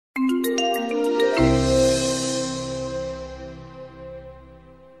I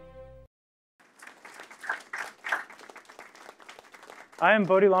am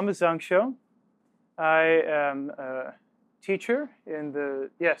Bodhi Lama Zangshod. I am a teacher in the,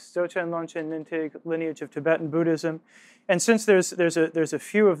 Dzogchen Longchen Nyingtig lineage of Tibetan Buddhism. And since there's a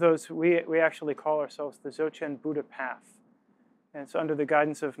few of those, we actually call ourselves the Dzogchen Buddha Path. And it's under the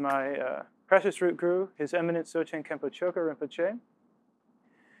guidance of my precious root guru, His Eminence Dzogchen Khenpo Choga Rinpoche.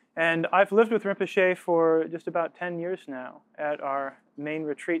 And I've lived with Rinpoche for just about 10 years now at our main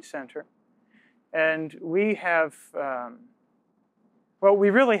retreat center. And we have, well, we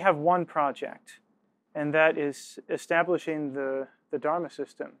really have one project, and that is establishing the Dharma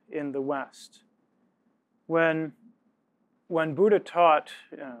system in the West. When Buddha taught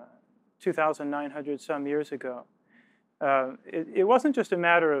 2,900 some years ago, it wasn't just a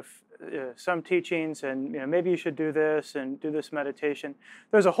matter of some teachings and maybe you should do this and do this meditation.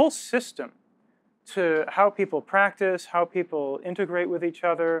 There's a whole system to how people practice, how people integrate with each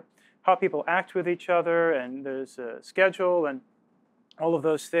other, how people act with each other, and there's a schedule and all of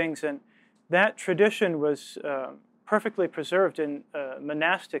those things. And that tradition was perfectly preserved in a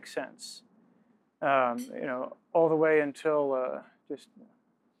monastic sense, all the way until just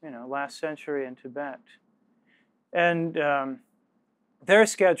last century in Tibet. And their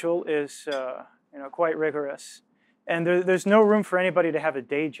schedule is quite rigorous, and there's no room for anybody to have a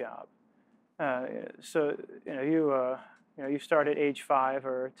day job. So you start at age 5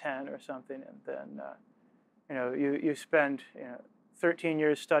 or 10 or something, and then you spend 13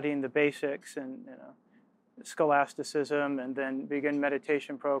 years studying the basics and scholasticism, and then begin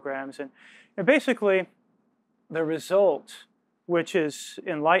meditation programs. And basically, the result, which is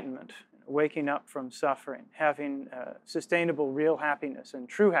enlightenment, waking up from suffering, having sustainable real happiness and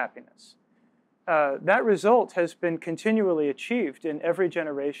true happiness, that result has been continually achieved in every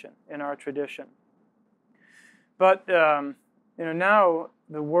generation in our tradition. But now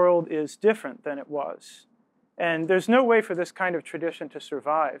the world is different than it was. And there's no way for this kind of tradition to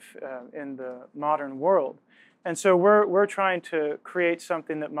survive in the modern world. And so we're trying to create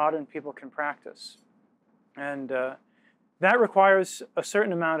something that modern people can practice. And that requires a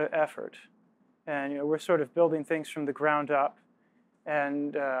certain amount of effort. And we're sort of building things from the ground up.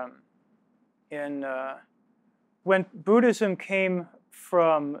 And when Buddhism came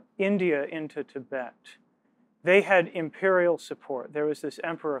from India into Tibet, they had imperial support. There was this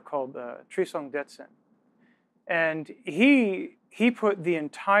emperor called Trisong Detsen. And he put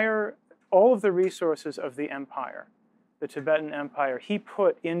all of the resources of the empire, the Tibetan empire, he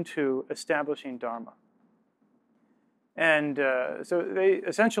put into establishing Dharma. And so they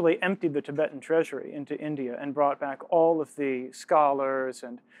essentially emptied the Tibetan treasury into India and brought back all of the scholars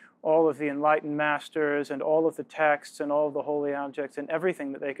and all of the enlightened masters and all of the texts and all of the holy objects and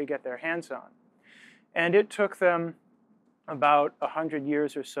everything that they could get their hands on. And it took them about 100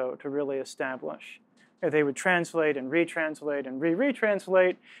 years or so to really establish. They would translate and retranslate and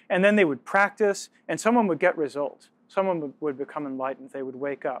retranslate, and then they would practice, and someone would get results. Someone would become enlightened. They would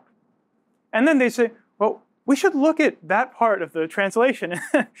wake up. And then they'd say, well, we should look at that part of the translation.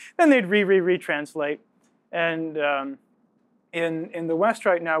 Then they'd retranslate. And in the West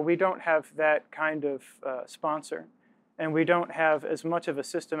right now, we don't have that kind of sponsor. And we don't have as much of a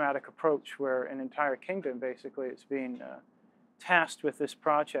systematic approach where an entire kingdom basically is being tasked with this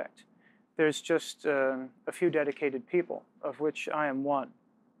project. There's just a few dedicated people, of which I am one.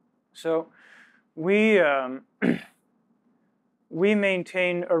 So we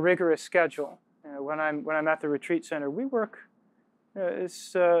maintain a rigorous schedule. When I'm at the retreat center, we work.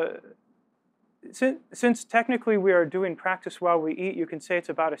 Since technically we are doing practice while we eat, you can say it's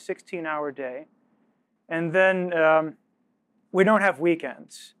about a 16-hour day, and then we don't have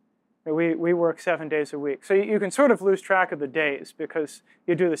weekends. We work 7 days a week. So you can sort of lose track of the days because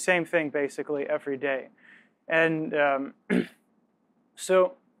you do the same thing basically every day. And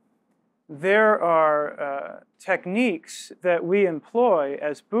so there are techniques that we employ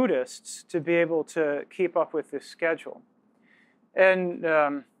as Buddhists to be able to keep up with this schedule. And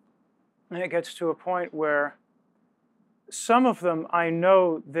it gets to a point where some of them I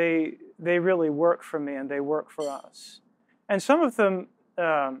know they really work for me and they work for us. And some of them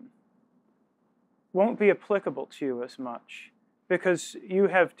won't be applicable to you as much because you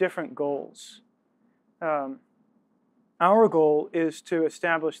have different goals. Our goal is to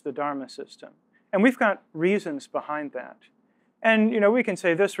establish the Dharma system. And we've got reasons behind that. And we can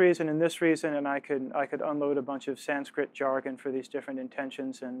say this reason and this reason, and I could unload a bunch of Sanskrit jargon for these different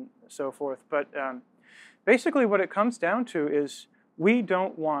intentions and so forth. But basically what it comes down to is we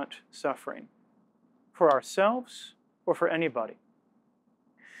don't want suffering for ourselves or for anybody.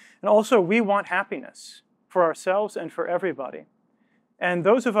 And also, we want happiness for ourselves and for everybody. And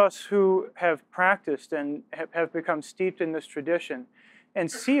those of us who have practiced and have become steeped in this tradition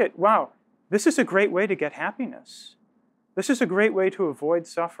and see it, wow, this is a great way to get happiness. This is a great way to avoid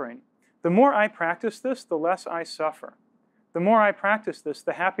suffering. The more I practice this, the less I suffer. The more I practice this,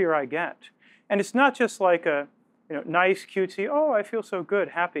 the happier I get. And it's not just like a nice, cutesy, oh, I feel so good,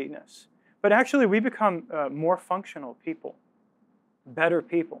 happiness. But actually, we become more functional people, better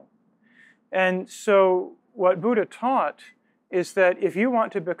people. And so what Buddha taught is that if you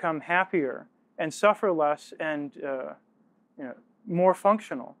want to become happier and suffer less and more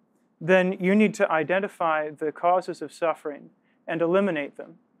functional, then you need to identify the causes of suffering and eliminate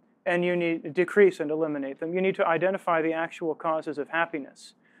them. And you need to decrease and eliminate them. You need to identify the actual causes of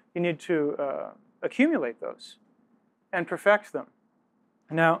happiness. You need to accumulate those and perfect them.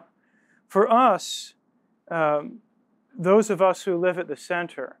 Now, for us, those of us who live at the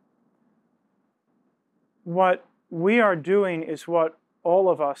center, what we are doing is what all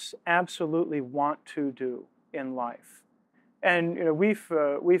of us absolutely want to do in life. And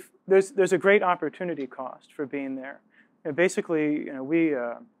there's a great opportunity cost for being there. Basically,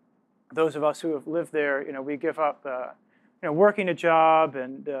 those of us who have lived there, we give up, working a job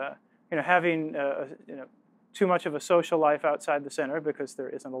and having too much of a social life outside the center because there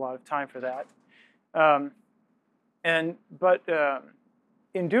isn't a lot of time for that. But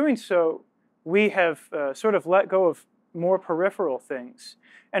in doing so, we have sort of let go of more peripheral things,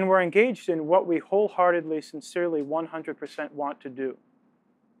 and we're engaged in what we wholeheartedly, sincerely, 100% want to do.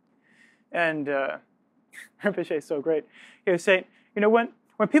 And Rinpoche is so great. He was saying,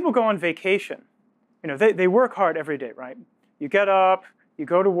 when people go on vacation, they work hard every day, right? You get up, you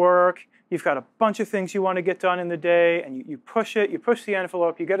go to work, you've got a bunch of things you want to get done in the day, and you push it, you push the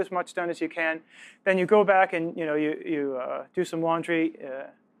envelope, you get as much done as you can. Then you go back and you do some laundry,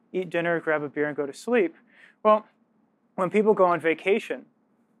 eat dinner, grab a beer, and go to sleep. Well, when people go on vacation,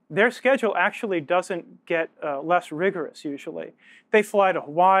 their schedule actually doesn't get less rigorous usually. They fly to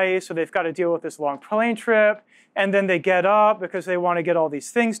Hawaii, so they've got to deal with this long plane trip, and then they get up because they want to get all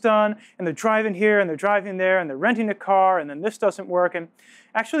these things done, and they're driving here, and they're driving there, and they're renting a car, and then this doesn't work. And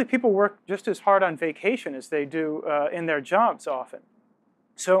actually, people work just as hard on vacation as they do in their jobs often.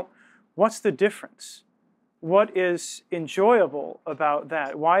 So what's the difference? What is enjoyable about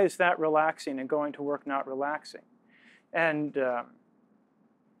that? Why is that relaxing and going to work not relaxing? And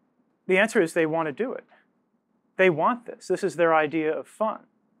the answer is they want to do it. They want this. This is their idea of fun.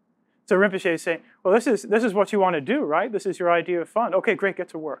 So Rinpoche is saying, well, this is what you want to do, right? This is your idea of fun. Okay, great, get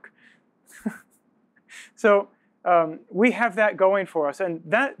to work. So we have that going for us. And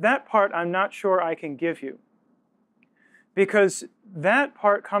that part I'm not sure I can give you. Because that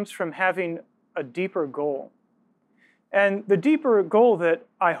part comes from having a deeper goal. And the deeper goal that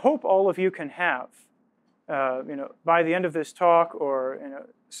I hope all of you can have, by the end of this talk or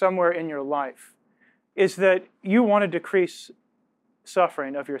somewhere in your life, is that you want to decrease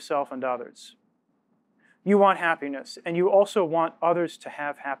suffering of yourself and others. You want happiness, and you also want others to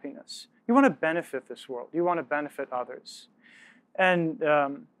have happiness. You want to benefit this world. You want to benefit others. And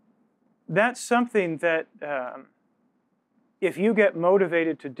that's something that if you get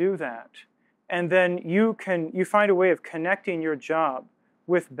motivated to do that, and then you find a way of connecting your job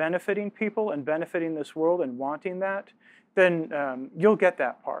with benefiting people and benefiting this world and wanting that, then you'll get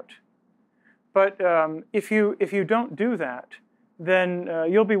that part. But if you don't do that, then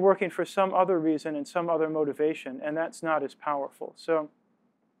you'll be working for some other reason and some other motivation, and that's not as powerful. So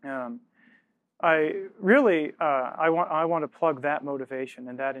I want to plug that motivation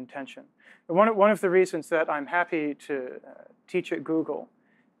and that intention. One of the reasons that I'm happy to teach at Google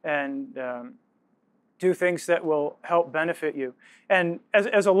and do things that will help benefit you. And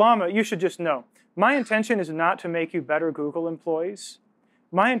as a Lama, you should just know, my intention is not to make you better Google employees.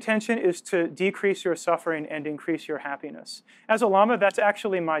 My intention is to decrease your suffering and increase your happiness. As a Lama, that's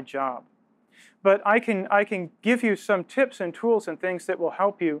actually my job. But I can give you some tips and tools and things that will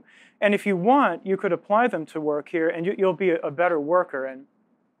help you. And if you want, you could apply them to work here, and you'll be a better worker. And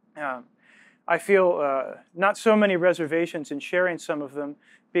I feel not so many reservations in sharing some of them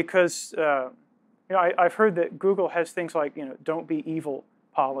because I've heard that Google has things like don't be evil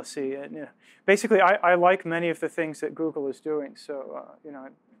policy, and basically I like many of the things that Google is doing. So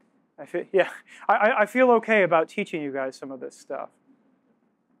I feel okay about teaching you guys some of this stuff.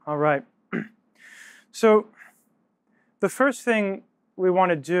 All right. So the first thing we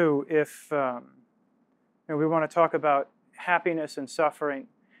want to do if we want to talk about happiness and suffering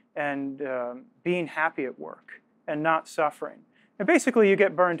and being happy at work and not suffering. And basically you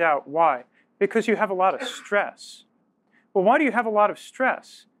get burned out. Why? Because you have a lot of stress. Well, why do you have a lot of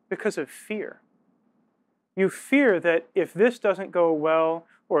stress? Because of fear. You fear that if this doesn't go well,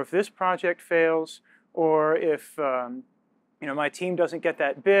 or if this project fails, or if my team doesn't get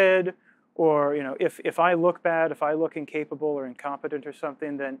that bid, or if I look bad, if I look incapable or incompetent or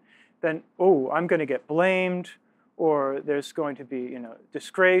something, then oh, I'm going to get blamed, or there's going to be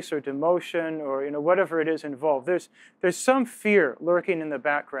disgrace or demotion, or whatever it is involved. There's some fear lurking in the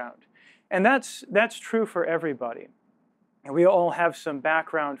background, and that's true for everybody. And we all have some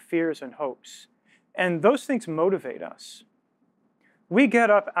background fears and hopes, and those things motivate us. We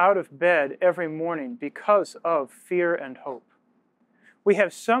get up out of bed every morning because of fear and hope. We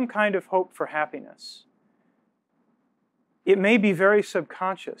have some kind of hope for happiness. It may be very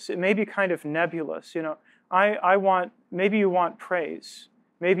subconscious. It may be kind of nebulous. Maybe you want praise.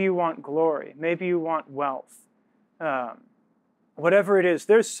 Maybe you want glory. Maybe you want wealth. Whatever it is,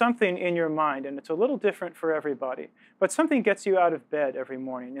 there's something in your mind, and it's a little different for everybody, but something gets you out of bed every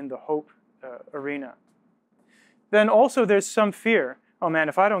morning in the hope arena. Then also there's some fear. Oh man,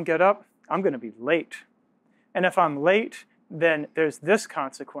 if I don't get up, I'm going to be late. And if I'm late, then there's this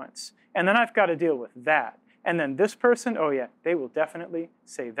consequence. And then I've got to deal with that. And then this person, oh yeah, they will definitely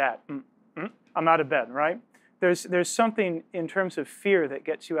say that. I'm out of bed, right? There's something in terms of fear that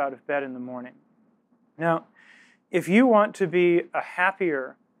gets you out of bed in the morning. Now, if you want to be a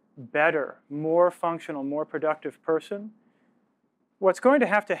happier, better, more functional, more productive person, what's going to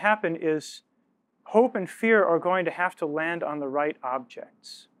happen is hope and fear are going to have to land on the right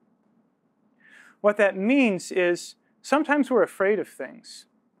objects. What that means is sometimes we're afraid of things,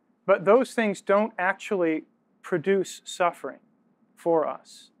 but those things don't actually produce suffering for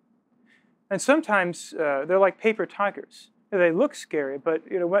us. And sometimes they're like paper tigers. They look scary, but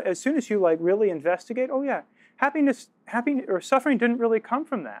as soon as you really investigate, oh yeah, happiness or suffering didn't really come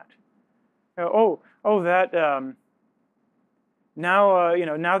from that. Now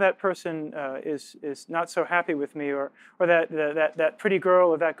that person is not so happy with me, or that pretty girl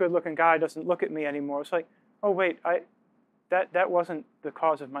or that good-looking guy doesn't look at me anymore. It's like, oh wait, that wasn't the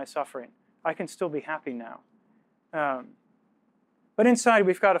cause of my suffering. I can still be happy now. But inside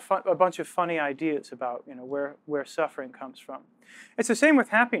we've got a bunch of funny ideas about where suffering comes from. It's the same with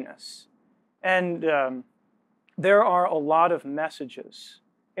happiness, and there are a lot of messages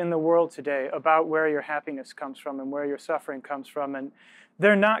in the world today about where your happiness comes from and where your suffering comes from, and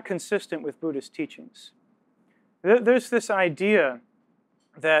they're not consistent with Buddhist teachings. There's this idea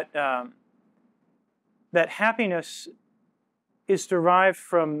that that happiness is derived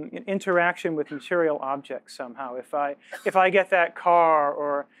from interaction with material objects somehow. If I get that car,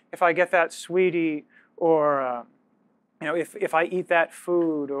 or if I get that sweetie, or if I eat that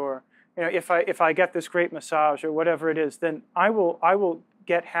food, or if I get this great massage, or whatever it is, then I will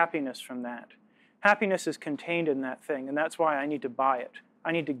get happiness from that. Happiness is contained in that thing, and that's why I need to buy it.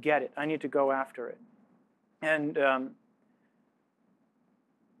 I need to get it. I need to go after it. And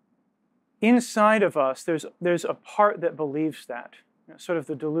inside of us, there's a part that believes that, sort of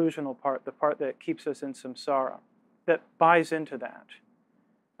the delusional part, the part that keeps us in samsara, that buys into that.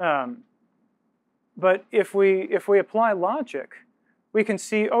 But if we apply logic, we can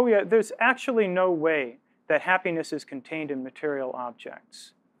see, oh yeah, there's actually no way that happiness is contained in material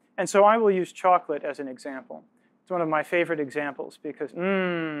objects. And so I will use chocolate as an example. It's one of my favorite examples because,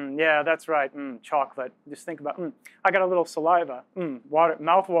 yeah, that's right, chocolate. Just think about, I got a little saliva, water,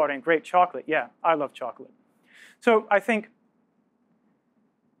 mouth-watering, great chocolate. Yeah, I love chocolate. So I think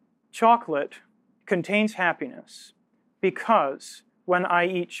chocolate contains happiness because when I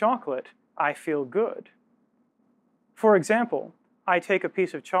eat chocolate, I feel good. For example, I take a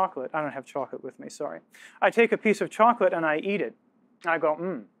piece of chocolate. I don't have chocolate with me, sorry. I take a piece of chocolate and I eat it. I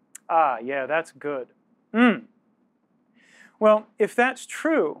go, yeah, that's good. Well, if that's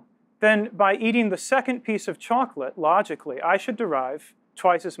true, then by eating the second piece of chocolate, logically, I should derive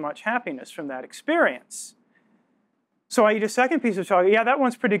twice as much happiness from that experience. So I eat a second piece of chocolate. Yeah, that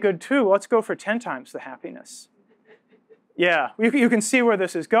one's pretty good too. Let's go for 10 times the happiness. Yeah, you can see where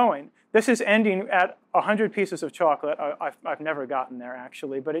this is going. This is ending at 100 pieces of chocolate. I've never gotten there,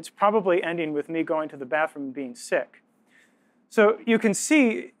 actually, but it's probably ending with me going to the bathroom and being sick. So you can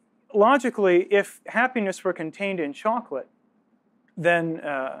see, logically, if happiness were contained in chocolate, then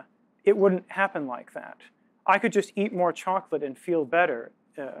it wouldn't happen like that. I could just eat more chocolate and feel better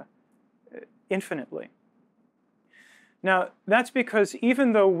infinitely. Now, that's because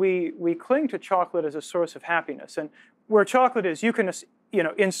even though we cling to chocolate as a source of happiness, and where chocolate is, you can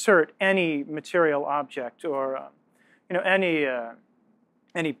insert any material object, or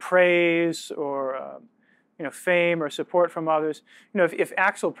any praise, or fame or support from others. If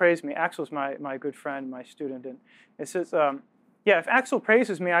Axel praised me, Axel's my good friend, my student, and it says, yeah, if Axel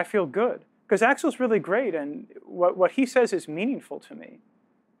praises me, I feel good. Because Axel's really great, and what he says is meaningful to me.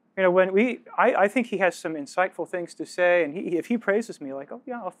 You know, I think he has some insightful things to say, and if he praises me, like, oh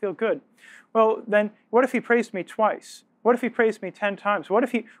yeah, I'll feel good. Well, then what if he praised me twice? What if he praised me 10 times? What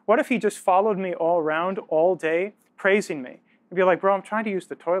if he just followed me all around all day, praising me? He'd be like, bro, I'm trying to use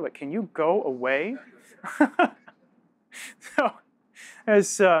the toilet. Can you go away? So,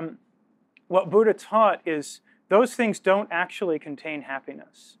 as what Buddha taught is those things don't actually contain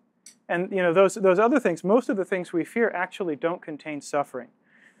happiness. And you know, those other things, most of the things we fear actually don't contain suffering.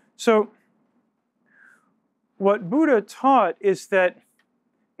 So what Buddha taught is that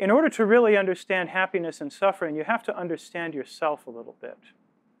in order to really understand happiness and suffering, you have to understand yourself a little bit.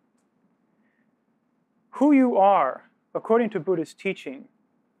 Who you are, according to Buddha's teaching,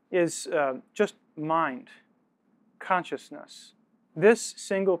 is just mind, consciousness, this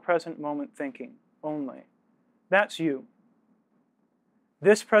single present moment thinking only. That's you.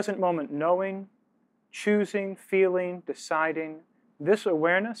 This present moment knowing, choosing, feeling, deciding, this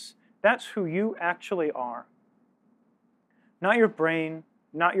awareness, that's who you actually are. Not your brain,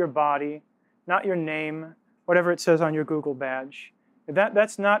 not your body, not your name, whatever it says on your Google badge.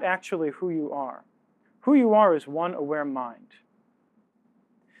 That's not actually who you are. Who you are is one aware mind.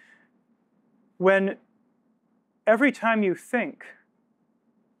 When every time you think,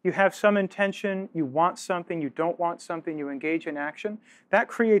 you have some intention, you want something, you don't want something, you engage in action, that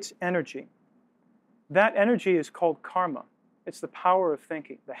creates energy. That energy is called karma. It's the power of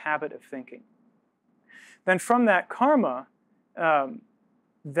thinking, the habit of thinking. Then from that karma,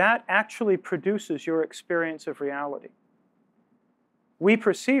 that actually produces your experience of reality. We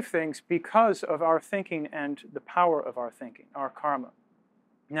perceive things because of our thinking and the power of our thinking, our karma.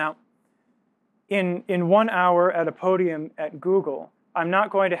 Now, in 1 hour at a podium at Google, I'm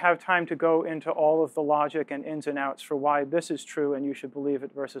not going to have time to go into all of the logic and ins and outs for why this is true and you should believe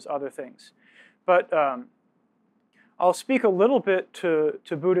it versus other things. But I'll speak a little bit to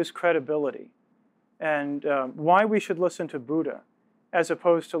Buddha's credibility and why we should listen to Buddha as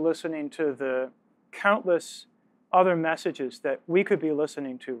opposed to listening to the countless other messages that we could be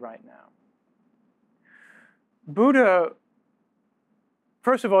listening to right now. Buddha,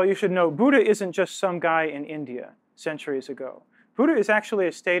 first of all, you should know, Buddha isn't just some guy in India centuries ago. Buddha is actually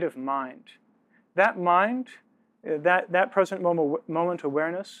a state of mind. That mind, that present moment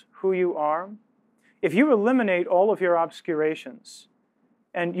awareness, who you are, if you eliminate all of your obscurations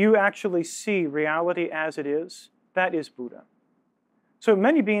and you actually see reality as it is, that is Buddha. So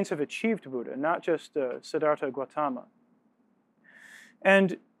many beings have achieved Buddha, not just Siddhartha Gautama.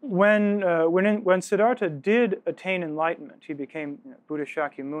 And when Siddhartha did attain enlightenment, he became Buddha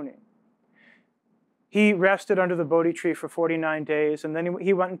Shakyamuni. He rested under the Bodhi tree for 49 days, and then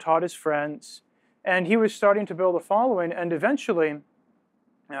he went and taught his friends. And he was starting to build a following, and eventually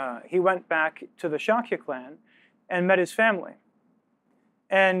he went back to the Shakya clan and met his family.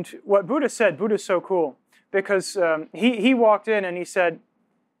 And what Buddha said, Buddha's so cool, because he walked in and he said,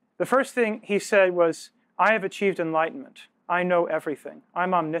 the first thing he said was, I have achieved enlightenment. I know everything.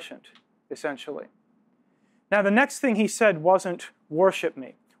 I'm omniscient, essentially. Now, the next thing he said wasn't, worship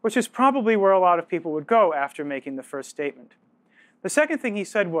me, which is probably where a lot of people would go after making the first statement. The second thing he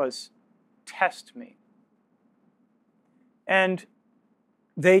said was, test me. And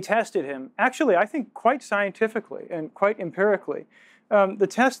they tested him, actually, I think quite scientifically and quite empirically. The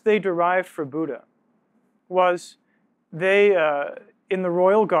test they derived for Buddha was they, in the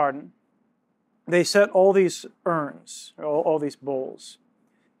royal garden, they set all these urns, all these bowls,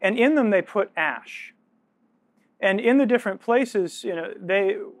 and in them they put ash. And in the different places,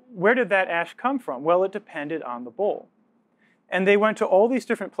 where did that ash come from? Well, it depended on the bowl. And they went to all these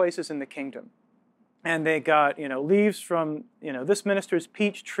different places in the kingdom. And they got, leaves from, this minister's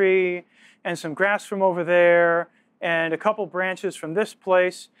peach tree, and some grass from over there, and a couple branches from this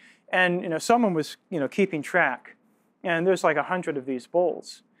place. And, someone was, keeping track. And there's like 100 of these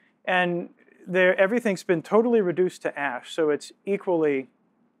bowls. And everything's been totally reduced to ash, so it's equally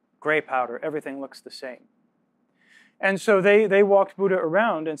gray powder. Everything looks the same. And so they walked Buddha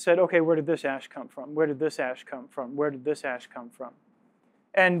around and said, okay, where did this ash come from? Where did this ash come from? Where did this ash come from?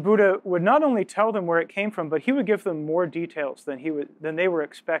 And Buddha would not only tell them where it came from, but he would give them more details than they were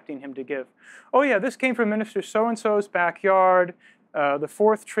expecting him to give. Oh yeah, this came from Minister so-and-so's backyard, the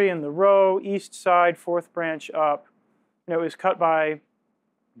 4th tree in the row, east side, 4th branch up. It was cut by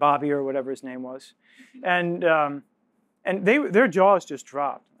Bobby or whatever his name was. And their jaws just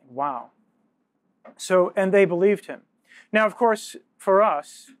dropped. Wow. So, and they believed him. Now, of course, for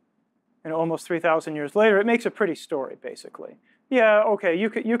us, almost 3,000 years later, it makes a pretty story, basically. Yeah, okay, you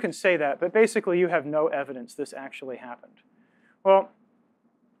can say that, but basically you have no evidence this actually happened. Well,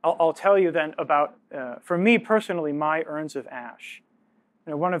 I'll tell you then about, for me personally, my urns of ash.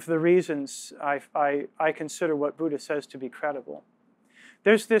 You know, one of the reasons I consider what Buddha says to be credible.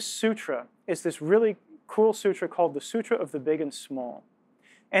 There's this sutra. It's this really cool sutra called the Sutra of the Big and Small.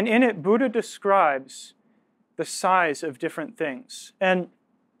 And in it, Buddha describes the size of different things. And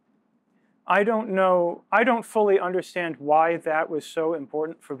I don't fully understand why that was so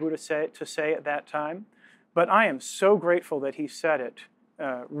important for Buddha to say at that time, but I am so grateful that he said it,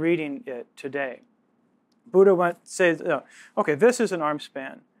 reading it today. Buddha says, okay, this is an arm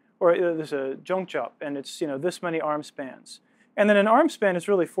span, or there's a jongchop, and it's this many arm spans. And then an arm span is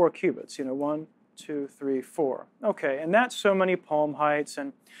really 4 cubits, 1, 2, 3, 4. Okay, and that's so many palm heights,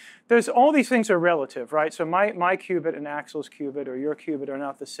 and there's all these things are relative, right? So my cubit and Axel's cubit or your cubit are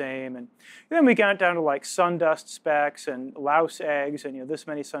not the same. And then we got down to like sundust specks and louse eggs, and this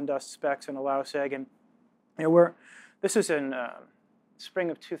many sundust specks and a louse egg. And this is in spring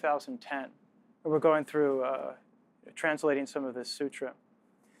of 2010. We're going through translating some of this sutra.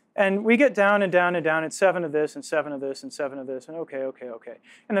 And we get down and down and down, and 7 of this, and 7 of this, and 7 of this, and okay.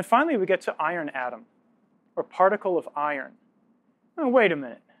 And then finally we get to iron atom, or particle of iron. Oh, wait a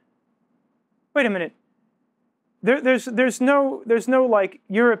minute. There's no like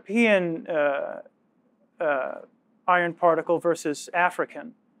European iron particle versus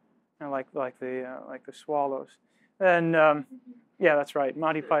African, like the swallows. And yeah, that's right,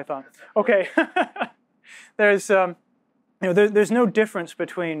 Monty Python. Okay, there's no difference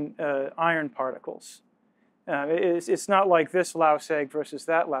between iron particles. It's not like this louse egg versus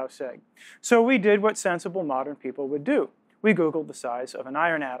that louse egg. So we did what sensible modern people would do. We Googled the size of an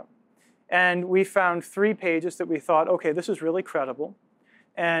iron atom. And we found 3 pages that we thought, okay, this is really credible.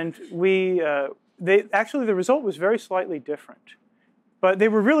 And actually the result was very slightly different. But they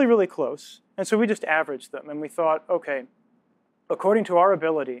were really, really close. And so we just averaged them. And we thought, okay, according to our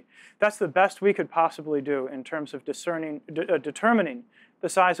ability, that's the best we could possibly do in terms of determining the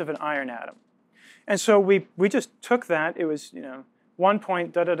size of an iron atom. And so we just took that. It was 1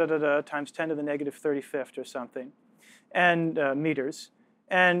 point times 10 to the negative 35th or something, and meters.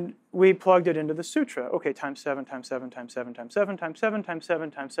 And we plugged it into the sutra. Okay, times 7, times 7, times 7, times 7, times 7, times 7,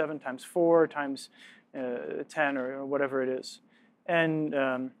 times 7, times 4, times 10, or whatever it is. And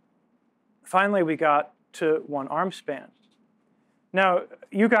finally, we got to 1 arm span. Now,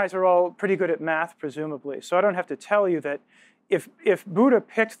 you guys are all pretty good at math, presumably, so I don't have to tell you that if Buddha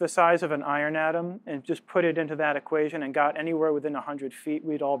picked the size of an iron atom and just put it into that equation and got anywhere within 100 feet,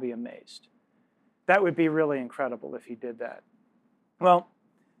 we'd all be amazed. That would be really incredible if he did that. Well,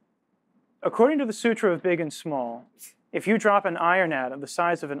 according to the Sutra of Big and Small, if you drop an iron atom, the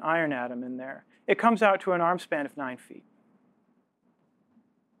size of an iron atom in there, it comes out to an arm span of 9 feet.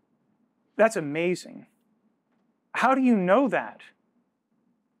 That's amazing. How do you know that?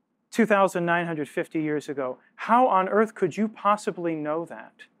 2,950 years ago. How on earth could you possibly know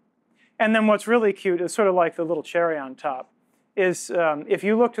that? And then what's really cute is sort of like the little cherry on top, is if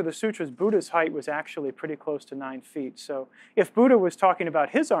you look to the sutras, Buddha's height was actually pretty close to 9 feet. So if Buddha was talking about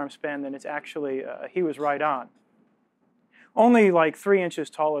his arm span, then it's actually, he was right on. Only like 3 inches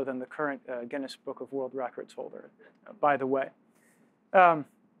taller than the current Guinness Book of World Records holder, by the way.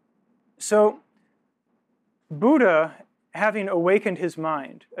 So Buddha, having awakened his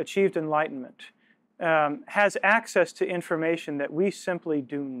mind, achieved enlightenment, has access to information that we simply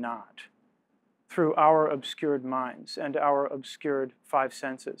do not through our obscured minds and our obscured 5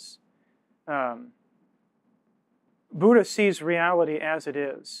 senses. Buddha sees reality as it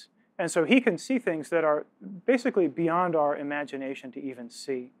is, and so he can see things that are basically beyond our imagination to even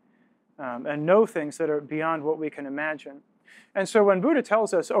see, and know things that are beyond what we can imagine. And so when Buddha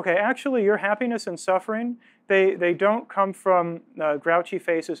tells us, okay, actually your happiness and suffering, they don't come from grouchy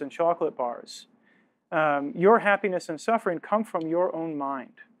faces and chocolate bars. Your happiness and suffering come from your own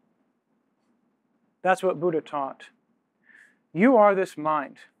mind. That's what Buddha taught. You are this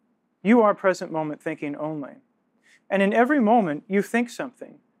mind. You are present moment thinking only. And in every moment, you think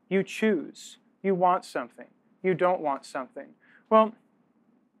something. You choose. You want something. You don't want something. Well,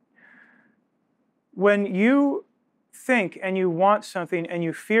 when you think and you want something and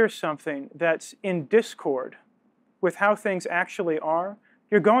you fear something that's in discord with how things actually are,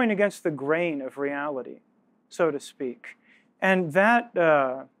 you're going against the grain of reality, so to speak. And that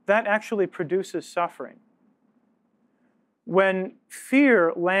actually produces suffering. When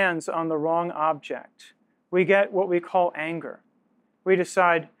fear lands on the wrong object, we get what we call anger. We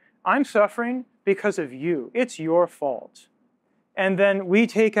decide, I'm suffering because of you. It's your fault. And then we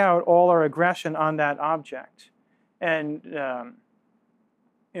take out all our aggression on that object. And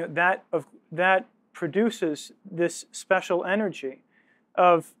that produces this special energy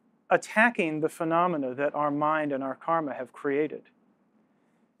of attacking the phenomena that our mind and our karma have created.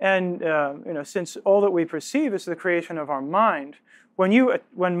 And since all that we perceive is the creation of our mind,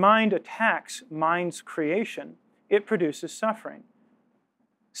 when mind attacks mind's creation, it produces suffering.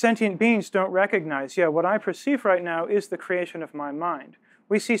 Sentient beings don't recognize, yeah, what I perceive right now is the creation of my mind.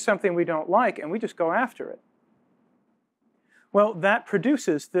 We see something we don't like and we just go after it. Well, that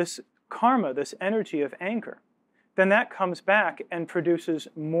produces this karma, this energy of anger. Then that comes back and produces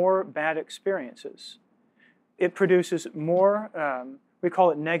more bad experiences. It produces more, we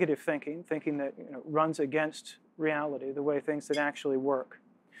call it negative thinking, thinking that runs against reality, the way things that actually work.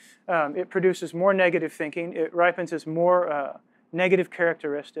 It produces more negative thinking. It ripens as more negative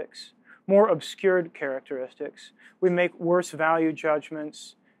characteristics, more obscured characteristics. We make worse value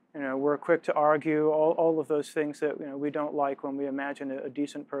judgments. We're quick to argue, all of those things that we don't like when we imagine a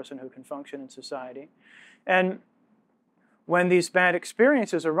decent person who can function in society. And when these bad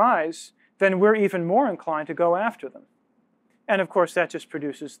experiences arise, then we're even more inclined to go after them. And of course, that just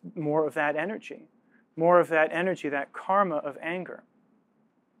produces more of that energy, that karma of anger.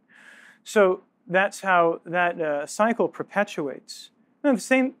 So that's how that cycle perpetuates. And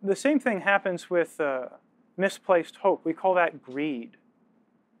the same thing happens with misplaced hope. We call that greed.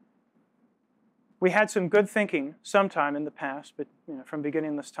 We had some good thinking sometime in the past, but from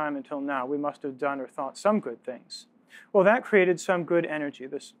beginningless time until now, we must have done or thought some good things. Well, that created some good energy,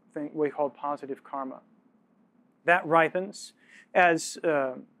 this thing we call positive karma. That ripens as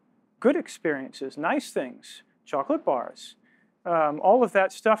good experiences, nice things, chocolate bars, all of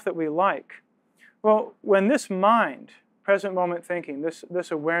that stuff that we like. Well, when this mind, present moment thinking,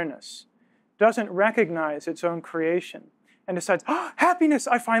 this awareness, doesn't recognize its own creation and decides, oh, happiness,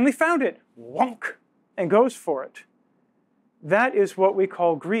 I finally found it, wonk, and goes for it, that is what we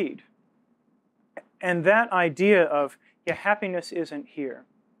call greed. And that idea of, yeah, happiness isn't here.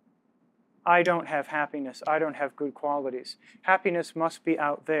 I don't have happiness. I don't have good qualities. Happiness must be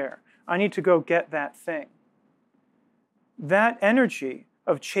out there. I need to go get that thing. That energy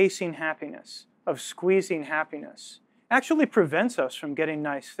of chasing happiness, of squeezing happiness, actually prevents us from getting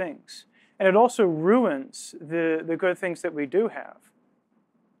nice things. And it also ruins the good things that we do have.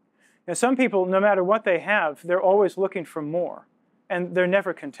 Now, some people, no matter what they have, they're always looking for more. And they're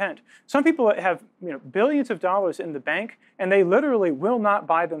never content. Some people have billions of dollars in the bank, and they literally will not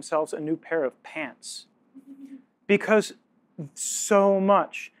buy themselves a new pair of pants. Because so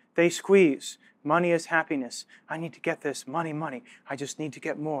much they squeeze. Money is happiness. I need to get this. Money, money. I just need to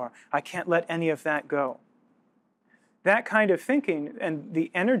get more. I can't let any of that go. That kind of thinking and the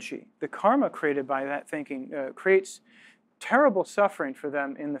energy, the karma created by that thinking creates terrible suffering for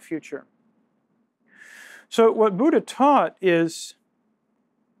them in the future. So what Buddha taught is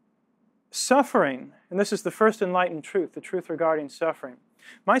suffering, and this is the first enlightened truth, the truth regarding suffering.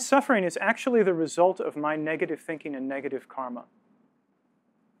 My suffering is actually the result of my negative thinking and negative karma.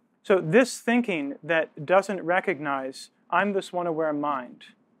 So this thinking that doesn't recognize I'm this one-aware mind,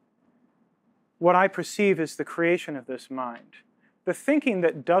 what I perceive is the creation of this mind. The thinking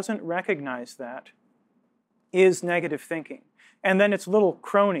that doesn't recognize that is negative thinking. And then its little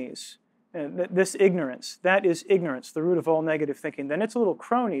cronies, this ignorance, that is ignorance, the root of all negative thinking. Then its little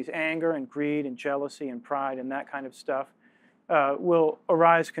cronies, anger and greed and jealousy and pride and that kind of stuff, will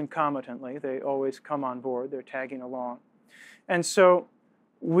arise concomitantly. They always come on board. They're tagging along. And so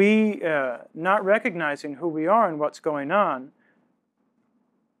we, not recognizing who we are and what's going on,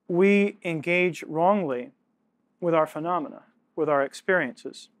 we engage wrongly with our phenomena, with our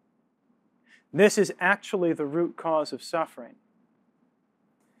experiences. This is actually the root cause of suffering.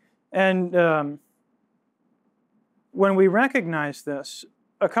 And when we recognize this,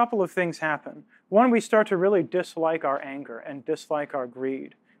 a couple of things happen. One, we start to really dislike our anger and dislike our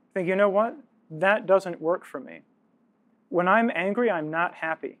greed. Think, you know what? That doesn't work for me. When I'm angry, I'm not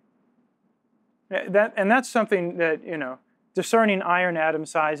happy. And that's something that, discerning iron atom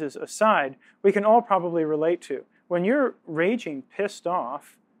sizes aside, we can all probably relate to. When you're raging, pissed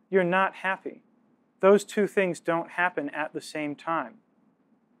off, you're not happy. Those two things don't happen at the same time.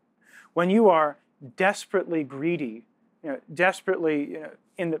 When you are desperately greedy, desperately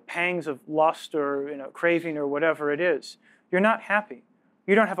in the pangs of lust or craving or whatever it is, you're not happy.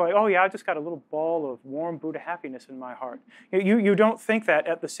 You don't have like, oh yeah, I just got a little ball of warm Buddha happiness in my heart. You don't think that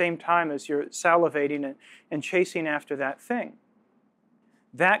at the same time as you're salivating and chasing after that thing.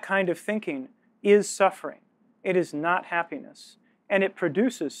 That kind of thinking is suffering. It is not happiness. And it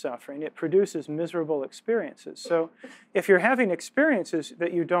produces suffering. It produces miserable experiences. So if you're having experiences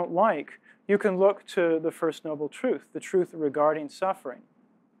that you don't like, you can look to the First Noble Truth, the truth regarding suffering.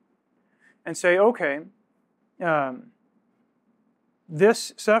 and say, okay,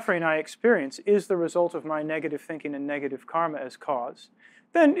 this suffering I experience is the result of my negative thinking and negative karma as cause,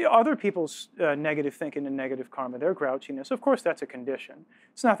 then other people's negative thinking and negative karma, their grouchiness, of course that's a condition.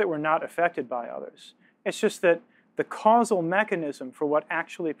 It's not that we're not affected by others. It's just that the causal mechanism for what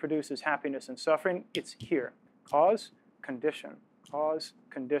actually produces happiness and suffering, it's here. Cause, condition,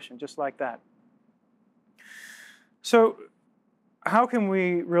 just like that. So how can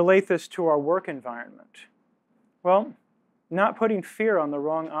we relate this to our work environment? Well, not putting fear on the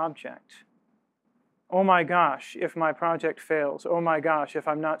wrong object. Oh my gosh, if my project fails. Oh my gosh, if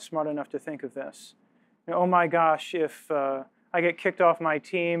I'm not smart enough to think of this. Oh my gosh, if I get kicked off my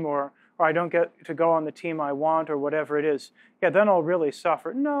team, or I don't get to go on the team I want, or whatever it is. Yeah, then I'll really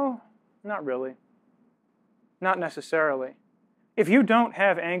suffer. No, not really. Not necessarily. If you don't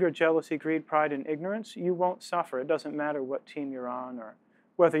have anger, jealousy, greed, pride, and ignorance, you won't suffer. It doesn't matter what team you're on, or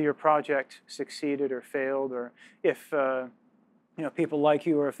whether your project succeeded or failed, or if people like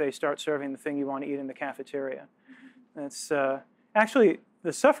you, or if they start serving the thing you want to eat in the cafeteria. It's actually,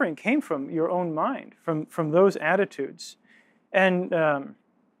 the suffering came from your own mind, from those attitudes. And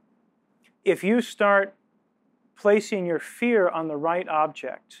if you start placing your fear on the right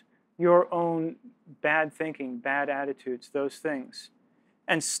object, your own bad thinking, bad attitudes, those things,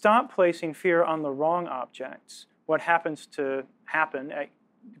 and stop placing fear on the wrong objects, what happens to happen at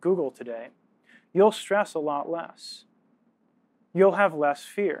Google today, you'll stress a lot less. You'll have less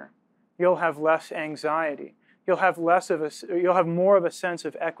fear. You'll have less anxiety. You'll have more of a sense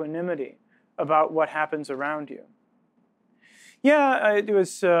of equanimity about what happens around you. Yeah, it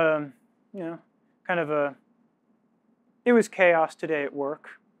was it was chaos today at work,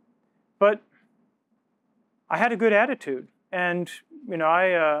 but I had a good attitude, and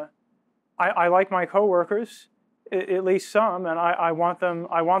I like my coworkers, at least some, and I want them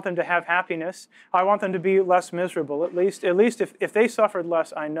to have happiness. I want them to be less miserable. At least if they suffered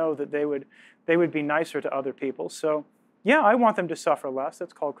less, I know that they would be nicer to other people. So yeah, I want them to suffer less.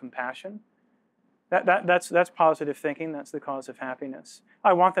 That's called compassion. That's positive thinking. That's the cause of happiness.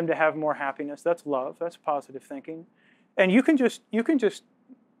 I want them to have more happiness. That's love. That's positive thinking. And you can just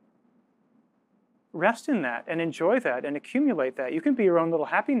rest in that and enjoy that and accumulate that. You can be your own little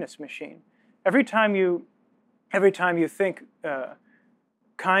happiness machine. Every time you think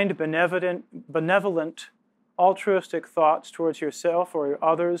kind, benevolent, altruistic thoughts towards yourself or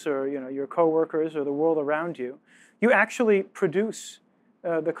others, or your coworkers or the world around you, you actually produce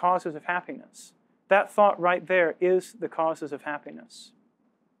the causes of happiness. That thought right there is the causes of happiness.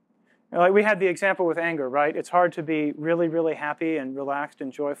 Like we had the example with anger, right? It's hard to be really, really happy and relaxed and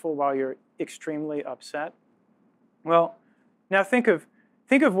joyful while you're extremely upset. Well, now think of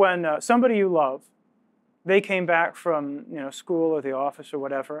when somebody you love, they came back from school or the office or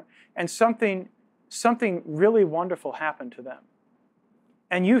whatever, and something really wonderful happened to them.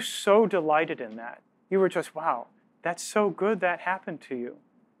 And you so delighted in that. You were just, wow, that's so good that happened to you.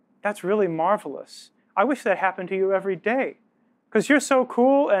 That's really marvelous. I wish that happened to you every day. Because you're so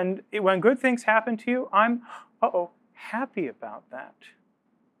cool, and when good things happen to you, I'm, happy about that.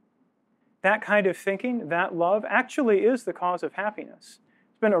 That kind of thinking, that love, actually is the cause of happiness.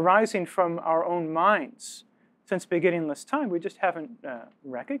 It's been arising from our own minds since beginningless time. We just haven't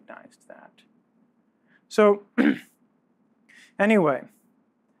recognized that. So, anyway,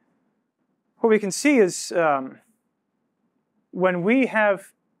 what we can see is when we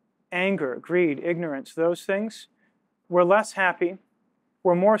have anger, greed, ignorance, those things, we're less happy,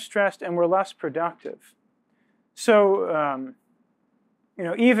 we're more stressed, and we're less productive. So,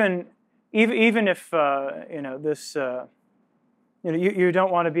 even if you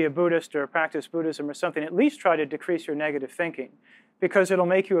don't want to be a Buddhist or practice Buddhism or something, at least try to decrease your negative thinking, because it'll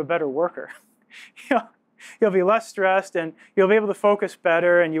make you a better worker. You'll be less stressed, and you'll be able to focus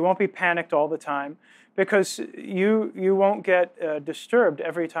better, and you won't be panicked all the time, because you won't get disturbed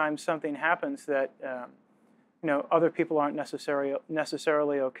every time something happens that other people aren't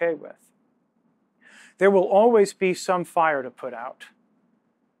necessarily okay with. There will always be some fire to put out.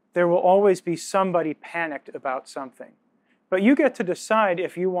 There will always be somebody panicked about something. But you get to decide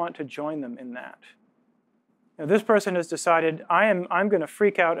if you want to join them in that. Now, this person has decided, I'm going to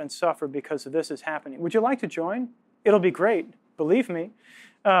freak out and suffer because of this is happening. Would you like to join? It'll be great, believe me.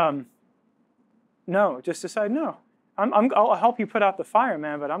 No, just decide, no. I'll help you put out the fire,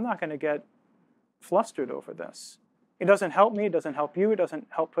 man, but I'm not going to get flustered over this. It doesn't help me, it doesn't help you, it doesn't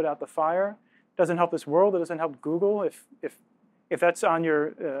help put out the fire, it doesn't help this world, it doesn't help Google. If that's on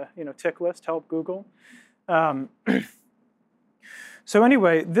your tick list, help Google. So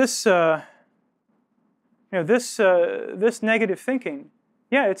anyway, this negative thinking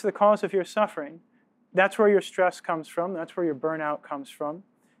Yeah, it's the cause of your suffering. That's where your stress comes from. That's where your burnout comes from.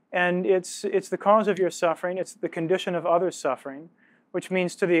 And it's the cause of your suffering. It's the condition of others' suffering, which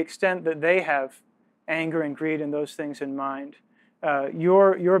means to the extent that they have anger and greed and those things in mind,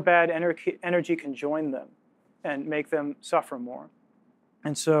 your bad energy can join them and make them suffer more.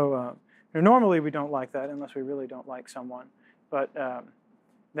 And so normally we don't like that unless we really don't like someone. But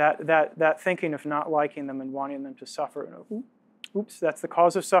that thinking of not liking them and wanting them to suffer, oops, that's the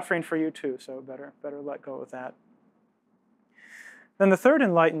cause of suffering for you too, so better let go of that. Then the third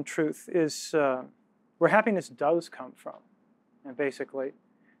enlightened truth is where happiness does come from. And basically,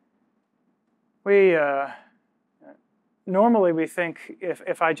 normally we think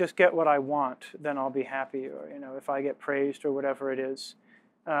if I just get what I want, then I'll be happy, or if I get praised or whatever it is.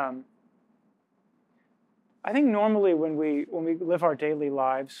 I think normally when we live our daily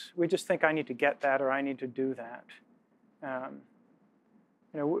lives, we just think I need to get that or I need to do that.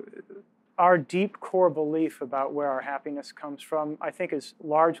 Our deep core belief about where our happiness comes from, I think, is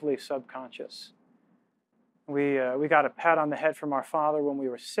largely subconscious. We got a pat on the head from our father when we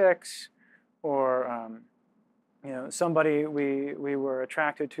were 6, or somebody we were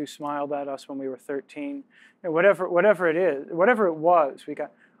attracted to smiled at us when we were 13. Whatever it is, whatever it was, we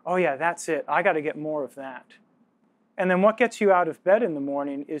got, oh yeah, that's it. I got to get more of that. And then what gets you out of bed in the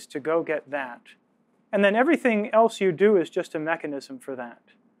morning is to go get that. And then everything else you do is just a mechanism for that.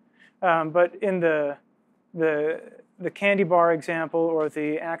 But in the candy bar example or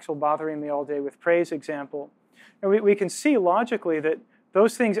the Axel bothering me all day with praise example, we can see logically that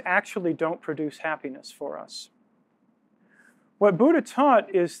those things actually don't produce happiness for us. What Buddha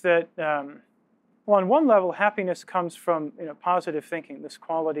taught is that, well, on one level, happiness comes from positive thinking, this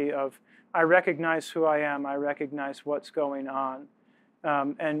quality of I recognize who I am, I recognize what's going on.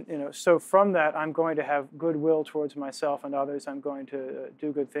 So from that, I'm going to have goodwill towards myself and others. I'm going to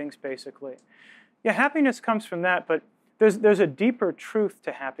do good things, basically. Yeah, happiness comes from that, but there's a deeper truth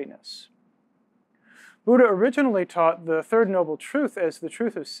to happiness. Buddha originally taught the third noble truth as the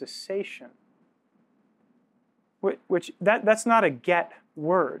truth of cessation, that's not a get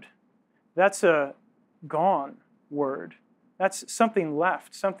word. That's a gone word. That's something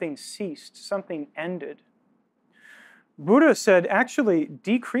left, something ceased, something ended. Buddha said actually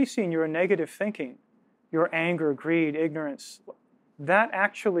decreasing your negative thinking, your anger, greed, ignorance, that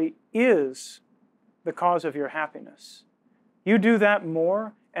actually is the cause of your happiness. You do that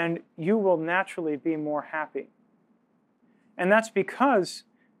more and you will naturally be more happy. And that's because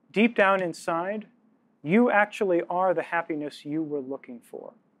deep down inside, you actually are the happiness you were looking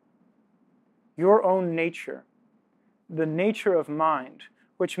for. Your own nature, the nature of mind,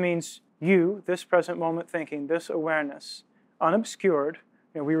 which means you, this present moment thinking, this awareness, unobscured,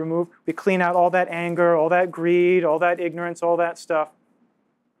 we clean out all that anger, all that greed, all that ignorance, all that stuff.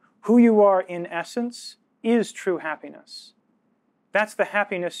 Who you are in essence is true happiness. That's the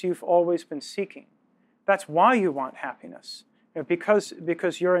happiness you've always been seeking. That's why you want happiness,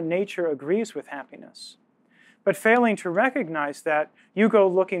 because your nature agrees with happiness. But failing to recognize that, you go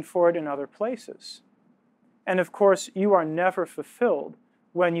looking for it in other places. And of course, you are never fulfilled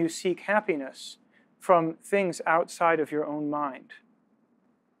when you seek happiness from things outside of your own mind.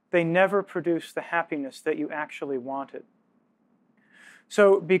 They never produce the happiness that you actually wanted.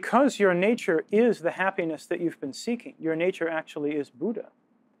 So because your nature is the happiness that you've been seeking, your nature actually is Buddha.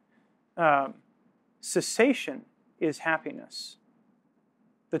 Cessation is happiness.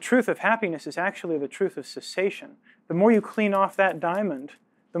 The truth of happiness is actually the truth of cessation. The more you clean off that diamond,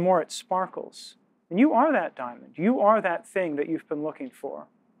 the more it sparkles. And you are that diamond. You are that thing that you've been looking for.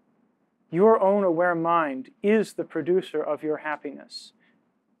 Your own aware mind is the producer of your happiness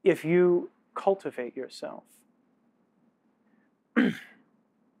if you cultivate yourself.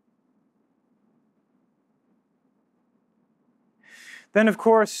 Then, of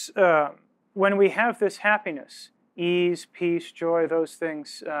course, when we have this happiness, ease, peace, joy, those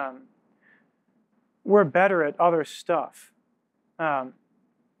things, we're better at other stuff. And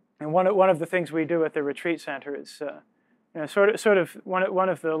one of the things we do at the retreat center is sort of one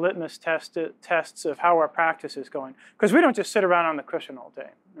of the litmus tests of how our practice is going, because we don't just sit around on the cushion all day,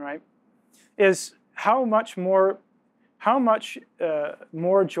 right? Is how much more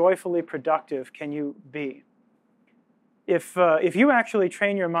joyfully productive can you be? If you actually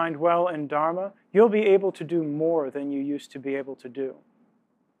train your mind well in Dharma, you'll be able to do more than you used to be able to do,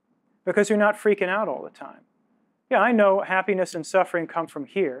 because you're not freaking out all the time. Yeah, I know happiness and suffering come from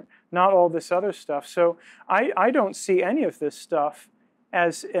here, not all this other stuff. So I don't see any of this stuff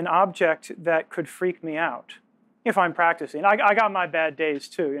as an object that could freak me out if I'm practicing. I got my bad days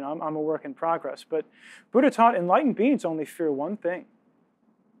too. I'm a work in progress. But Buddha taught enlightened beings only fear one thing.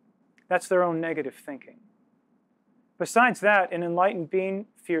 That's their own negative thinking. Besides that, an enlightened being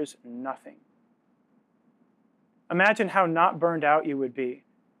fears nothing. Imagine how not burned out you would be,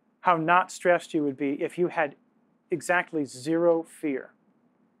 how not stressed you would be if you had exactly zero fear,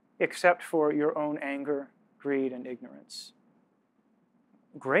 except for your own anger, greed, and ignorance.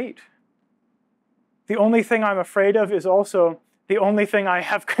 Great. The only thing I'm afraid of is also the only thing I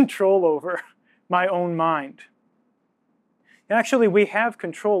have control over, my own mind. Actually, we have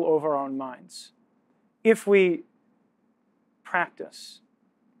control over our own minds if we practice,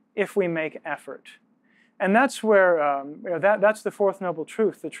 if we make effort. And that's where, that's the fourth noble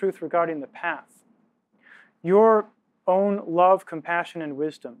truth, the truth regarding the path. Your own love, compassion, and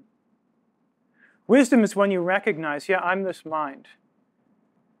wisdom. Wisdom is when you recognize, yeah, I'm this mind.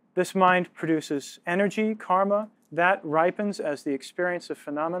 This mind produces energy, karma, that ripens as the experience of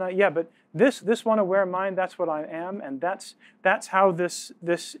phenomena. Yeah, but this one-aware mind, that's what I am, and that's how this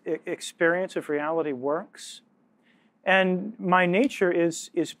experience of reality works. And my nature is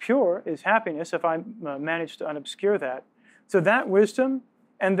pure, is happiness, if I manage to unobscure that. So that wisdom,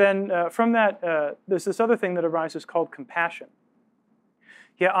 and then from that, there's this other thing that arises called compassion.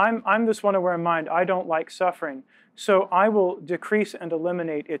 Yeah, I'm this one-aware mind. I don't like suffering, so I will decrease and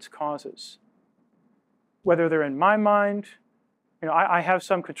eliminate its causes. Whether they're in my mind, I have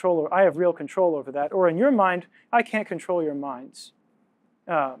some control, or I have real control over that, or in your mind, I can't control your minds.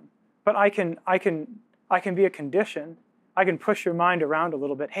 But I can be a condition. I can push your mind around a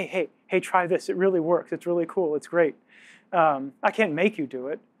little bit. Hey, try this. It really works. It's really cool. It's great. I can't make you do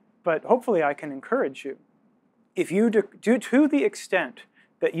it, but hopefully I can encourage you. If you do to the extent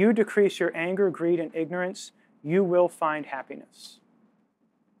that you decrease your anger, greed, and ignorance, you will find happiness.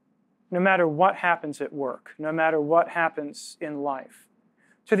 No matter what happens at work, no matter what happens in life.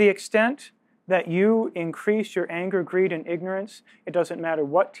 To the extent that you increase your anger, greed, and ignorance, it doesn't matter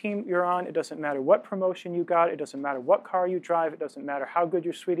what team you're on, it doesn't matter what promotion you got, it doesn't matter what car you drive, it doesn't matter how good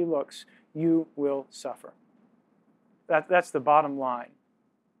your sweetie looks, you will suffer. That's the bottom line.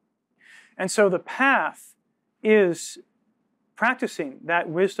 And so the path is practicing that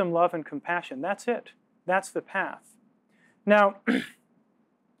wisdom, love, and compassion. That's it. That's the path. Now,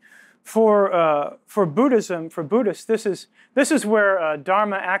 for Buddhism, for Buddhists, this is where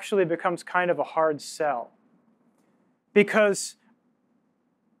Dharma actually becomes kind of a hard sell, because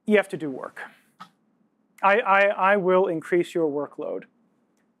you have to do work. I will increase your workload.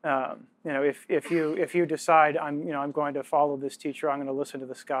 If you decide I'm going to follow this teacher, I'm going to listen to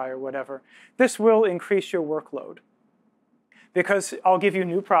this guy or whatever, this will increase your workload. Because I'll give you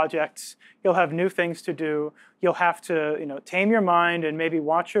new projects, you'll have new things to do, you'll have to tame your mind and maybe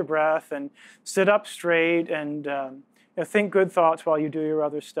watch your breath and sit up straight and think good thoughts while you do your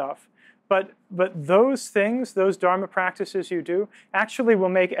other stuff. But those things, those Dharma practices you do, actually will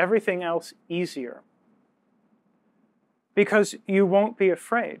make everything else easier. Because you won't be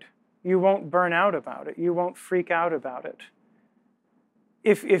afraid. You won't burn out about it. You won't freak out about it.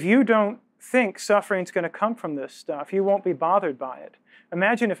 If you don't think suffering's going to come from this stuff, you won't be bothered by it.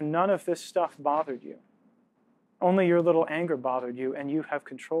 Imagine if none of this stuff bothered you. Only your little anger bothered you, and you have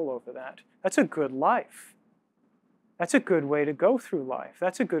control over that. That's a good life. That's a good way to go through life.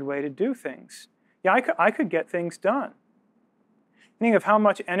 That's a good way to do things. Yeah, I could get things done. Think of how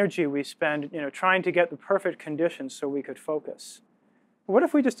much energy we spend, trying to get the perfect conditions so we could focus. What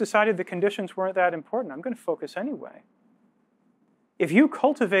if we just decided the conditions weren't that important? I'm going to focus anyway. If you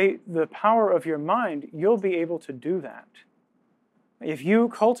cultivate the power of your mind, you'll be able to do that. If you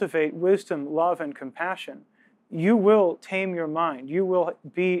cultivate wisdom, love, and compassion, you will tame your mind. You will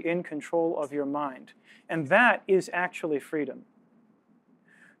be in control of your mind. And that is actually freedom.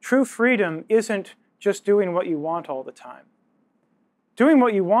 True freedom isn't just doing what you want all the time. Doing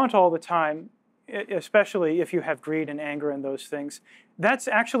what you want all the time, especially if you have greed and anger and those things, that's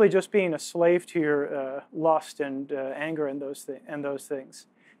actually just being a slave to your lust and anger and those things.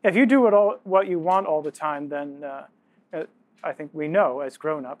 If you do what you want all the time, then I think we know as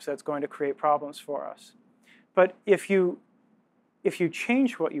grown-ups that's going to create problems for us. But if you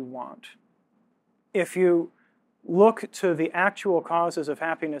change what you want, if you look to the actual causes of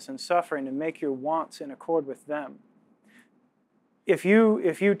happiness and suffering and make your wants in accord with them, if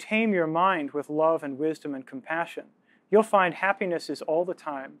you tame your mind with love and wisdom and compassion, you'll find happiness is all the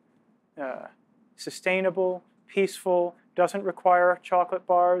time sustainable, peaceful, doesn't require chocolate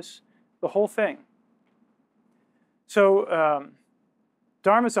bars, the whole thing. So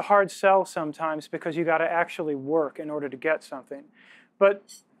Dharma's a hard sell sometimes because you got to actually work in order to get something. But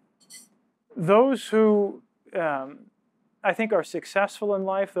those who I think are successful in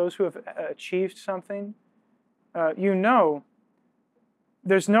life, those who have achieved something,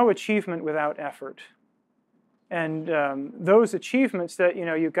 there's no achievement without effort. And those achievements that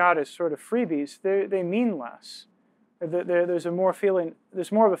you got as sort of freebies, they mean less. There's more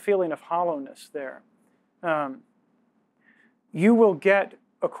of a feeling of hollowness there. You will get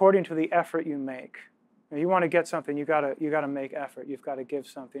according to the effort you make. You want to get something, you gotta make effort. You've got to give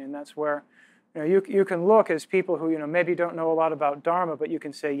something, and that's where you can look as people who maybe don't know a lot about Dharma, but you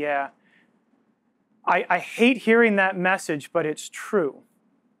can say, yeah, I hate hearing that message, but it's true.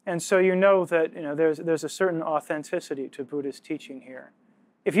 And so that there's a certain authenticity to Buddhist teaching here.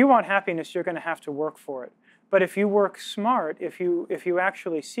 If you want happiness, you're going to have to work for it. But if you work smart, if you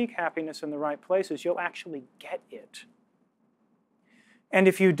actually seek happiness in the right places, you'll actually get it. And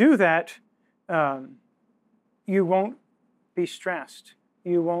if you do that, you won't be stressed.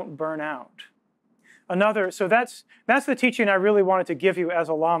 You won't burn out. So that's the teaching I really wanted to give you as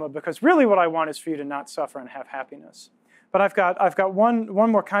a Lama, because really what I want is for you to not suffer and have happiness. But I've got one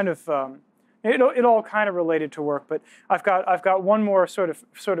more kind of it all kind of related to work, but I've got one more sort of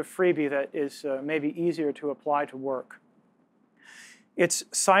freebie that is maybe easier to apply to work. It's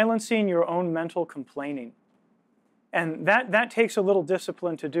silencing your own mental complaining. And that takes a little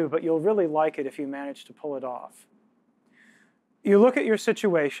discipline to do, but you'll really like it if you manage to pull it off. You look at your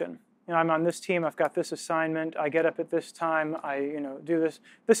situation. I'm on this team, I've got this assignment, I get up at this time, I do this.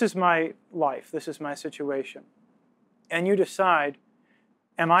 This is my life, this is my situation. And you decide,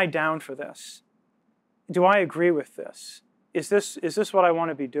 am I down for this? Do I agree with this? Is this what I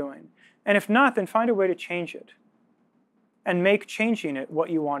want to be doing? And if not, then find a way to change it. And make changing it what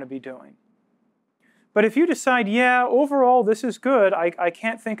you want to be doing. But if you decide, yeah, overall this is good, I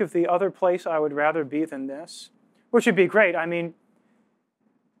can't think of the other place I would rather be than this, which would be great. I mean,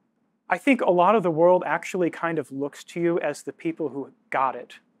 I think a lot of the world actually kind of looks to you as the people who got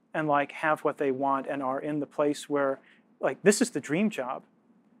it and have what they want and are in the place where this is the dream job.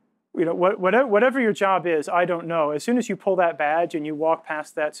 Whatever your job is, I don't know. As soon as you pull that badge and you walk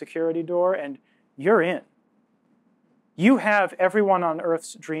past that security door and you're in, you have everyone on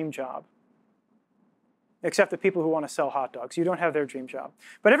earth's dream job. Except the people who want to sell hot dogs. You don't have their dream job.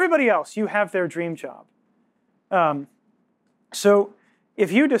 But everybody else, you have their dream job. So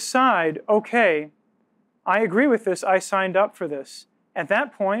if you decide, okay, I agree with this, I signed up for this, at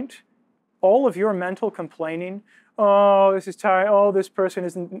that point, all of your mental complaining, oh, this is tired, oh, this person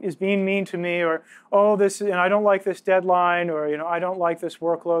is being mean to me, or oh, I don't like this deadline, or I don't like this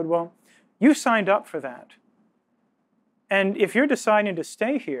workload. Well, you signed up for that. And if you're deciding to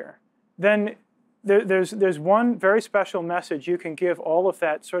stay here, then there's one very special message you can give all of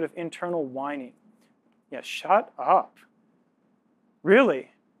that sort of internal whining. Yeah, shut up.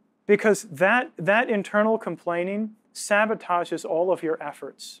 Really. Because that internal complaining sabotages all of your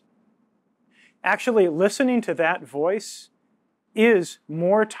efforts. Actually, listening to that voice is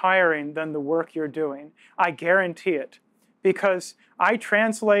more tiring than the work you're doing. I guarantee it. Because I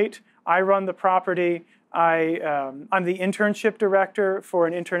translate, I run the property, I'm the internship director for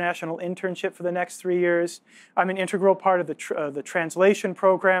an international internship for the next 3 years. I'm an integral part of the translation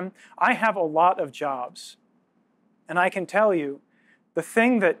program. I have a lot of jobs. And I can tell you, the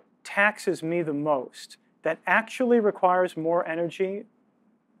thing that taxes me the most, that actually requires more energy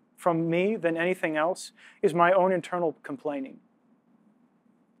from me than anything else, is my own internal complaining.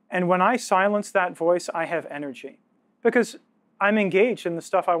 And when I silence that voice, I have energy. Because I'm engaged in the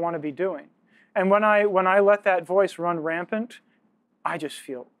stuff I want to be doing. And when I let that voice run rampant, I just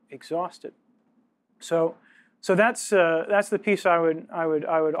feel exhausted. So that's the piece I would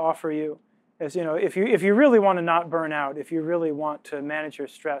offer you. As if you really want to not burn out, if you really want to manage your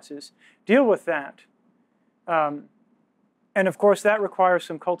stresses, deal with that. And of course that requires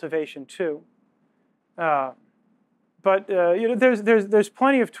some cultivation too. But there's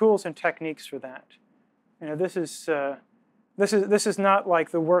plenty of tools and techniques for that. This is not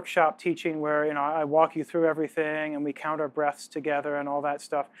like the workshop teaching where I walk you through everything and we count our breaths together and all that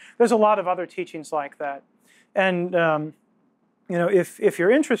stuff. There's a lot of other teachings like that. And if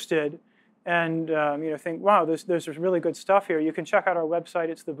you're interested and think, wow, there's really good stuff here, you can check out our website.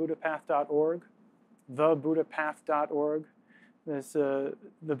 It's thebuddhapath.org. Thebuddhapath.org. The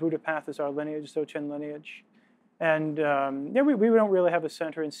Buddha Path is our lineage, Dzogchen lineage. And we don't really have a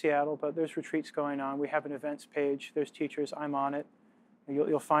center in Seattle, but there's retreats going on. We have an events page. There's teachers. I'm on it.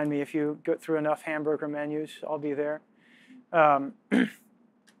 You'll find me if you go through enough hamburger menus. I'll be there.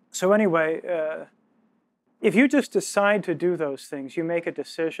 So anyway, if you just decide to do those things, you make a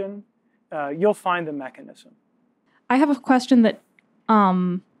decision, you'll find the mechanism. I have a question that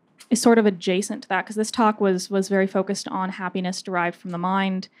is sort of adjacent to that, because this talk was very focused on happiness derived from the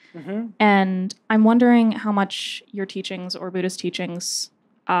mind. Mm-hmm. And I'm wondering how much your teachings or Buddhist teachings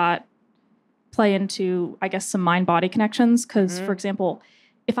play into, I guess, some mind-body connections. Because, for example,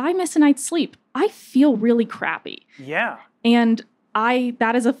 if I miss a night's sleep, I feel really crappy. Yeah. And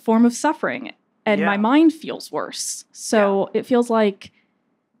that is a form of suffering. And my mind feels worse. So it feels like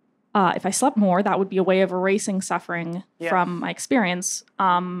if I slept more, that would be a way of erasing suffering from my experience.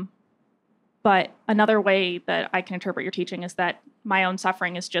 But another way that I can interpret your teaching is that my own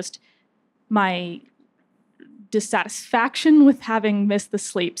suffering is just my dissatisfaction with having missed the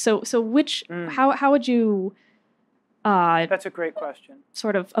sleep. So which, how would you... That's a great question.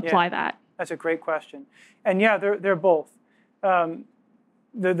 Sort of apply that. That's a great question. And yeah, they're both.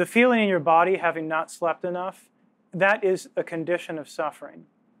 The feeling in your body having not slept enough, that is a condition of suffering.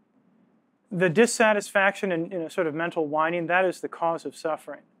 The dissatisfaction and sort of mental whining, that is the cause of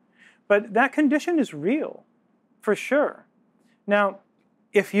suffering. But that condition is real, for sure. Now,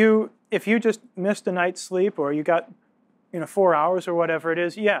 if you just missed a night's sleep, or you got 4 hours or whatever it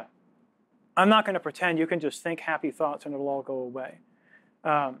is, yeah, I'm not going to pretend you can just think happy thoughts and it'll all go away.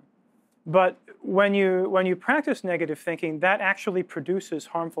 But when you practice negative thinking, that actually produces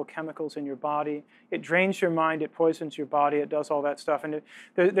harmful chemicals in your body. It drains your mind, it poisons your body, it does all that stuff. And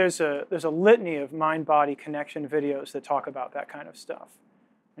there's a litany of mind-body connection videos that talk about that kind of stuff.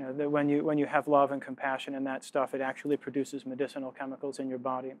 That when you have love and compassion and that stuff, it actually produces medicinal chemicals in your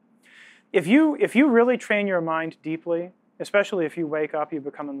body. If you really train your mind deeply, especially if you wake up, you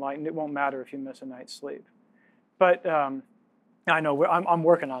become enlightened, it won't matter if you miss a night's sleep. But I know I'm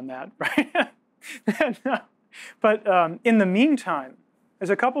working on that, right? But in the meantime, there's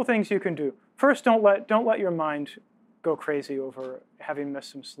a couple things you can do. First, don't let your mind go crazy over having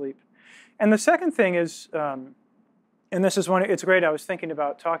missed some sleep. And the second thing is, and this is it's great. I was thinking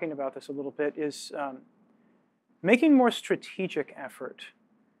about talking about this a little bit. Is making more strategic effort,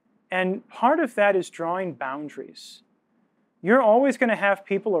 and part of that is drawing boundaries. You're always going to have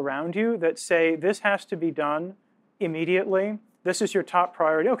people around you that say this has to be done immediately. This is your top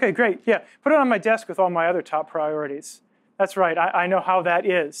priority. Okay, great. Yeah, put it on my desk with all my other top priorities. That's right. I know how that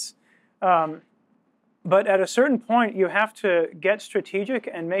is. But at a certain point, you have to get strategic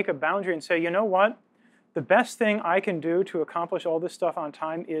and make a boundary and say, you know what? The best thing I can do to accomplish all this stuff on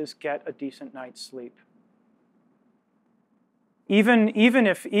time is get a decent night's sleep. Even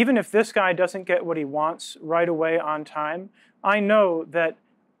if this guy doesn't get what he wants right away on time, I know that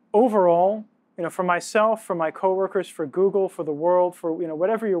overall, for myself, for my coworkers, for Google, for the world, for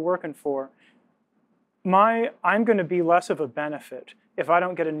whatever you're working for, I'm going to be less of a benefit if I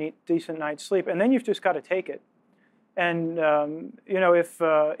don't get a decent night's sleep. And then you've just got to take it. And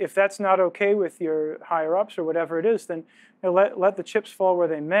if that's not okay with your higher ups or whatever it is, then let the chips fall where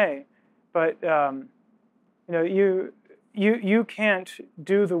they may. But you can't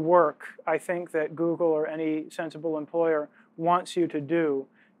do the work, I think, that Google or any sensible employer wants you to do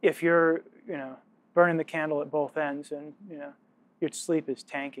if you're burning the candle at both ends and your sleep is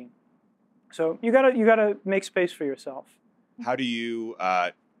tanking. So you gotta make space for yourself. How do you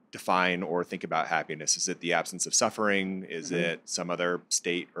define or think about happiness? Is it the absence of suffering? Is it some other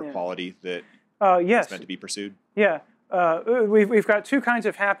state or quality that yes. is meant to be pursued? Yeah. We've got two kinds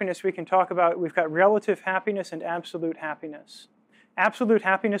of happiness we can talk about. We've got relative happiness and absolute happiness. Absolute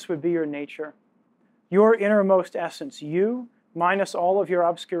happiness would be your nature. Your innermost essence, you, minus all of your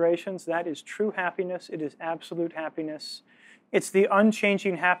obscurations, that is true happiness. It is absolute happiness. It's the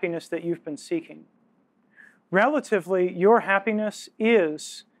unchanging happiness that you've been seeking. Relatively, your happiness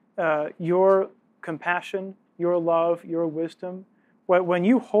is your compassion, your love, your wisdom. When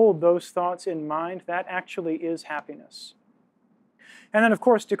you hold those thoughts in mind, that actually is happiness. And then, of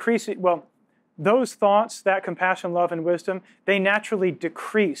course, those thoughts, that compassion, love, and wisdom, they naturally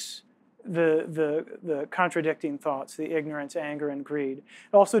decrease the contradicting thoughts, the ignorance, anger, and greed.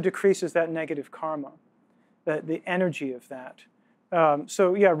 It also decreases that negative karma, the energy of that.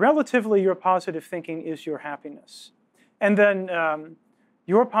 So yeah, relatively, your positive thinking is your happiness. And then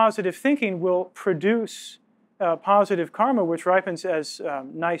your positive thinking will produce positive karma, which ripens as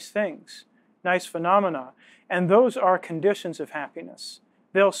nice things, nice phenomena. And those are conditions of happiness.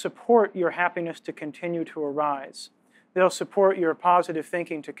 They'll support your happiness to continue to arise. They'll support your positive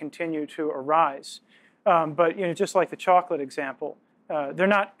thinking to continue to arise. But just like the chocolate example, they're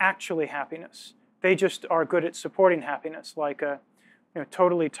not actually happiness. They just are good at supporting happiness, like a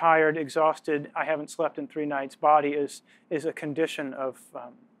totally tired, exhausted, I haven't slept in 3 nights body is a condition of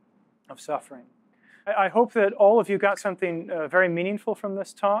suffering. I hope that all of you got something very meaningful from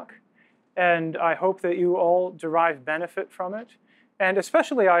this talk, and I hope that you all derive benefit from it. And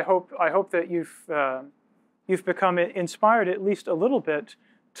especially, I hope that you've become inspired at least a little bit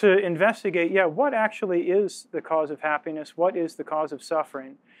to investigate, what actually is the cause of happiness? What is the cause of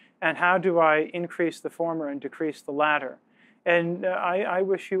suffering? And how do I increase the former and decrease the latter? And I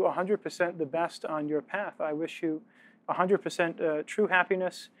wish you 100% the best on your path. I wish you 100% true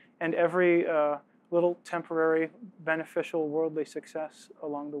happiness and every little temporary beneficial worldly success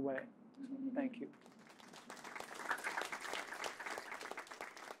along the way. Thank you.